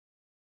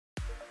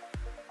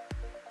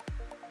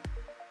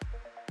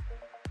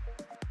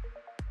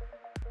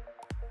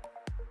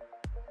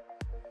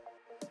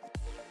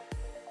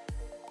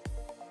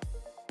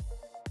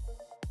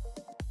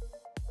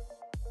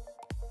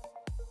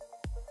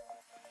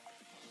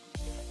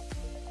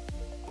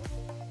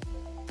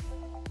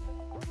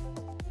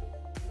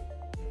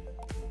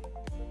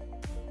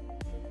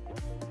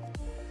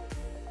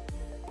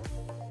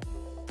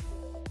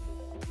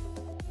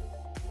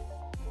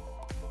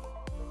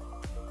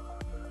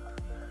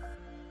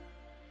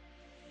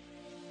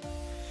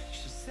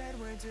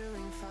we're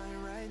doing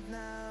fine right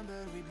now,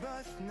 but we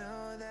both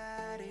know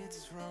that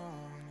it's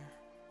wrong.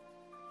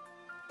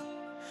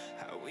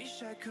 I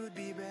wish I could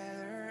be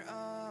better,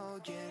 oh,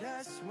 get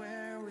us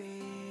where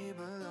we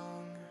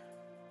belong.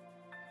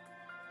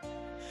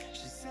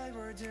 She said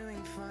we're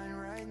doing fine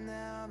right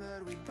now,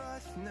 but we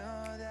both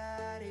know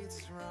that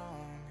it's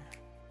wrong.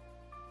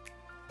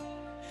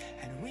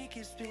 And we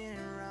keep spinning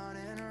round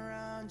and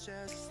around,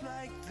 just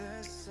like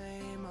the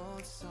same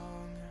old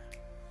song.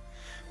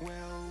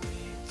 Well, we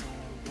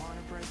don't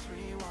wanna press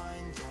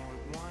rewind,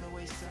 don't wanna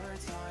waste our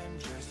time,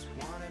 just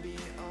wanna be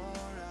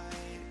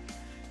alright.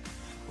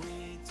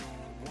 We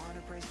don't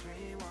wanna press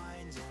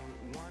rewind,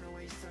 don't wanna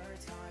waste our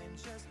time,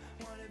 just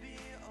wanna be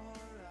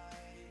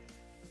alright.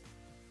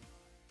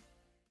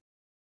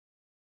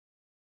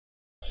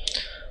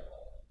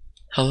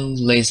 Hello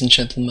ladies and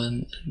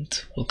gentlemen,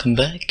 and welcome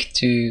back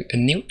to a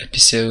new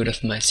episode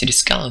of my City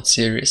Skylines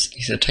series,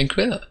 Isla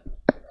Tranquila.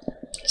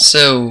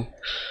 So,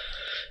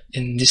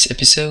 in this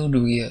episode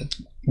we are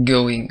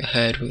going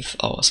ahead with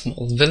our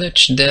small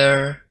village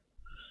there,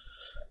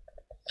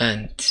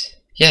 and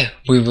yeah,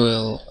 we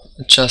will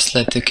just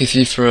let the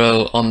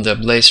cathedral on the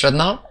blaze right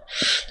now.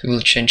 We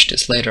will change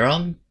this later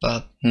on,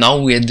 but now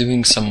we are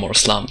doing some more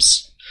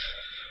slums.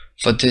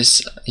 For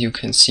this you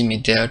can see me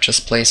there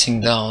just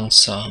placing down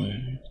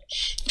some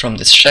from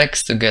the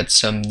shacks to get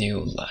some new,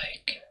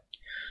 like,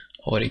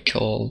 what are they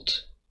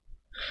called?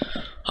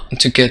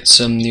 To get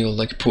some new,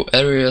 like, poor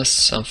areas,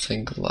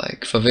 something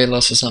like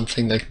favelas or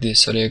something like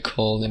this, so they're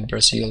called in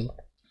Brazil.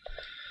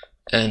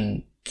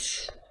 And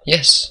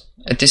yes,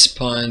 at this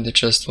point I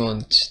just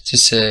want to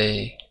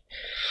say,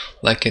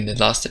 like in the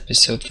last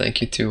episode,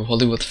 thank you to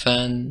Hollywood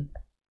Fan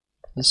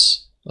or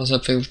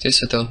something like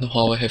this. I don't know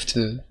how I have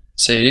to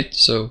say it,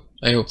 so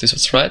I hope this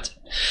was right.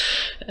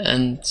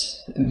 And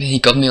he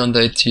got me on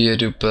the idea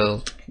to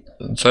build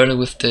further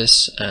with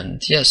this,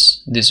 and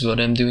yes, this is what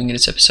I'm doing in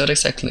this episode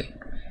exactly.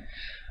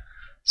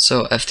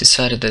 So I've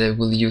decided that I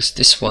will use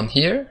this one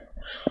here.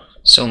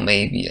 So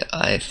maybe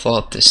I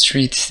thought the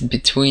street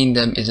between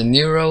them is a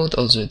new road,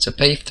 also it's a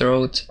paved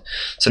road,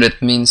 so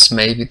that means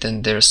maybe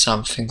then there's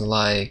something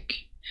like,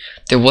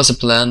 there was a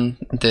plan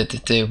that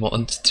they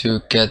want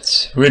to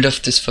get rid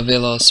of these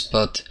favelas,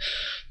 but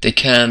they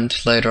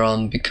can't later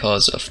on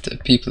because of the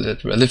people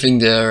that were living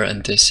there,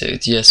 and they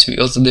said yes, we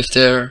also live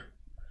there,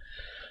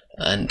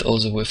 and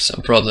also with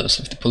some problems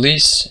with the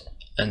police.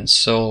 And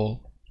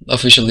so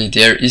officially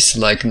there is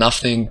like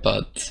nothing,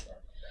 but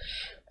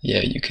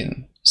yeah, you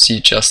can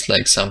see just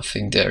like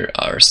something, there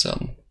are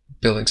some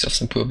buildings of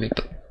some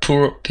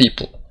poor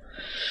people.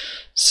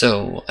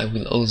 So I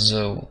will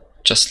also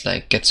just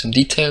like get some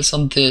details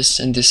on this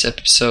in this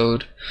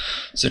episode,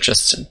 so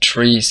just some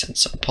trees and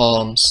some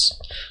palms.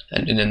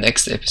 And in the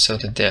next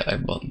episode there I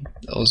want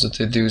also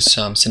to do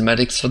some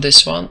cinematics for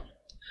this one,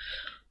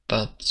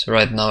 but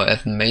right now I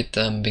haven't made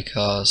them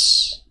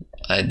because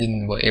I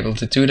didn't were able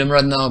to do them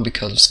right now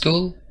because of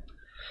school.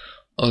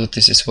 Also,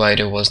 this is why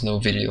there was no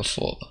video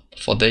for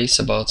 4 days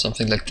about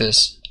something like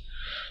this,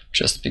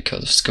 just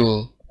because of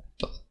school.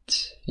 But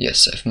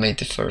yes, I've made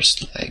the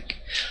first like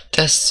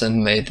tests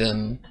and made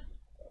them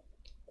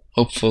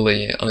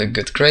hopefully on a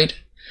good grade.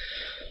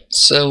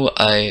 So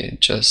I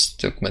just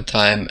took my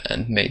time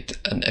and made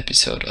an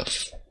episode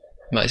of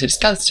my City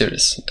Skylines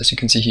series, as you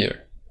can see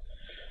here.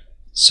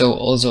 So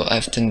also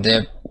I've then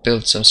there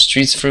built some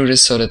streets through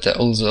this, so that there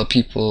also are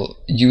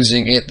people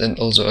using it and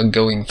also are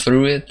going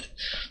through it,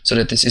 so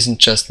that this isn't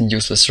just a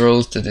useless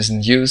road that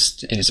isn't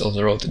used, it is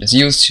also a road that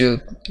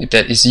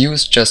is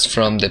used just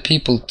from the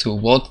people to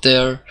walk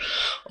there.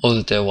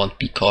 Also there won't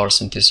be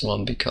cars in this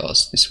one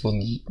because this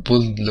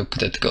wouldn't look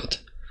that good.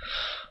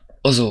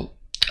 Also,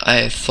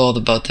 I thought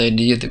about the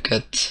idea to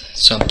get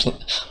some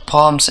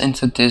palms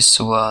into this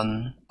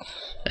one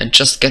and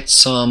just get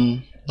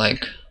some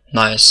like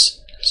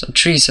some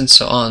trees and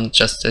so on,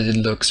 just that it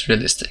looks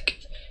realistic.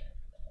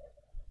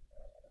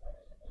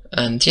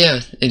 And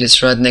yeah, it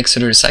is right next to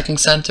the recycling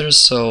center,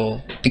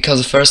 so because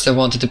at first I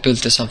wanted to build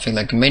something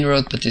like a main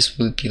road, but this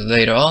will be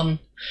later on.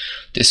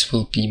 This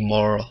will be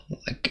more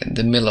like in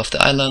the middle of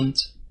the island.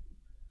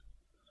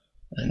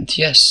 And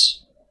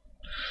yes,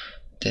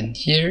 then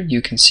here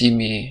you can see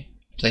me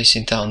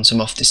placing down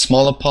some of the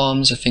smaller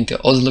palms. I think they're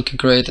also looking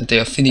great, and they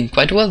are fitting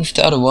quite well with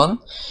the other one,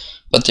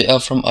 but they are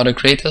from other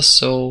creators,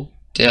 so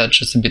they are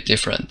just a bit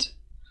different.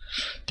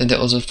 Then they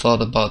also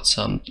thought about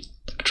some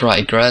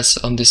dry grass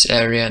on this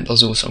area, and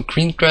also some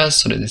green grass,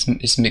 so that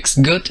it is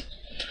mixed good,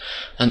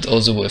 and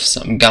also with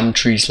some gum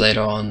trees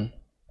later on,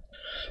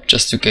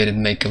 just to get it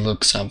make it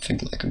look something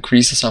like a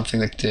crease or something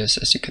like this,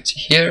 as you can see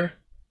here.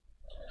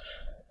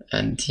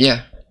 And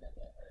yeah,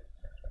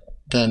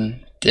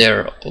 then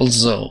there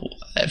also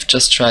I've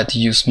just tried to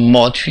use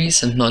more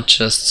trees and not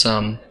just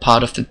some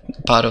part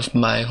of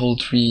my whole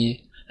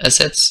tree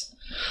assets,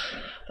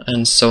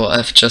 and so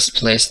I've just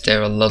placed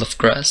there a lot of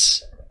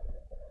grass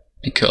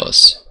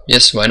because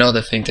yes, why not?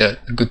 I think they're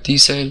a good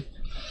diesel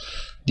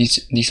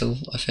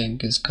I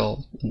think is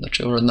called, I'm not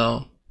sure right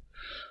now.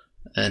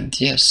 And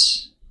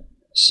yes,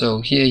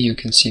 so here you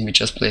can see me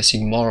just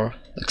placing more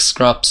like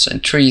scrubs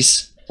and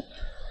trees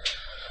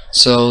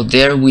So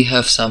there we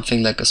have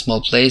something like a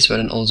small place where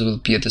then also will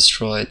be a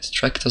destroyed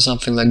tractor,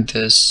 something like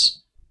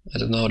this. I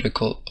don't know how they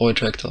call oil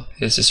tractor.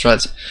 Yes, it's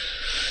right.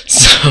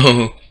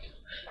 So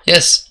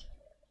yes,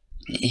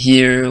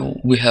 here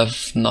we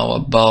have now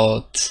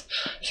about,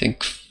 I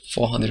think,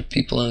 400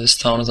 people in this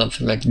town or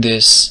something like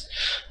this,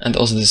 and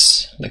also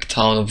this like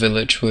town or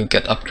village will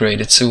get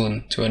upgraded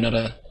soon to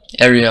another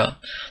area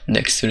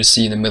next to the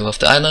sea in the middle of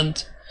the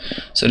island.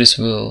 So this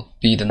will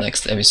be the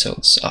next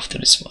episodes after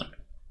this one.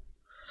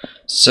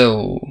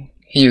 So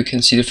here you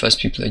can see the first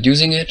people are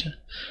using it,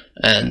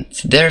 and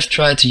they've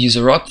tried to use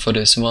a rock for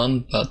this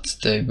one, but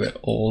they were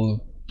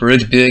all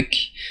pretty big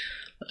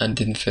and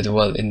didn't fit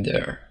well in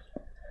there.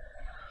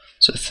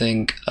 So I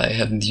think I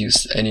haven't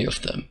used any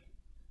of them.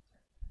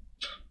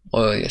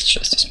 Oh yes,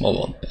 just a small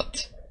one,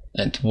 but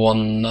and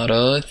one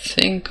other I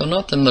think, or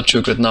not, I'm not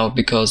sure good now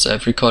because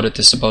I've recorded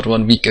this about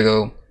 1 week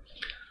ago.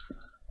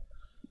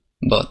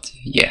 But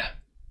yeah,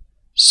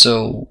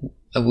 so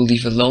I will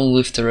leave alone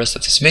with the rest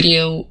of this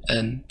video,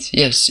 and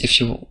yes,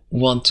 if you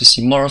want to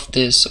see more of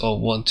this or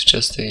want to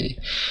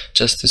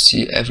just to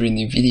see every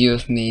new video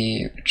of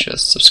me,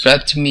 just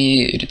subscribe to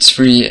me. It's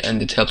free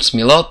and it helps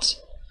me a lot,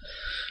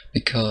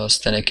 because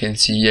then I can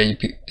see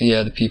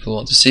the people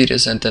want to see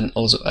this, and then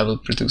also I will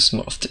produce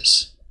more of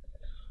this.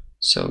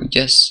 So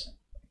yes,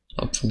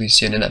 hopefully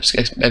see you in the next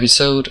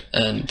episode,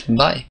 and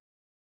bye.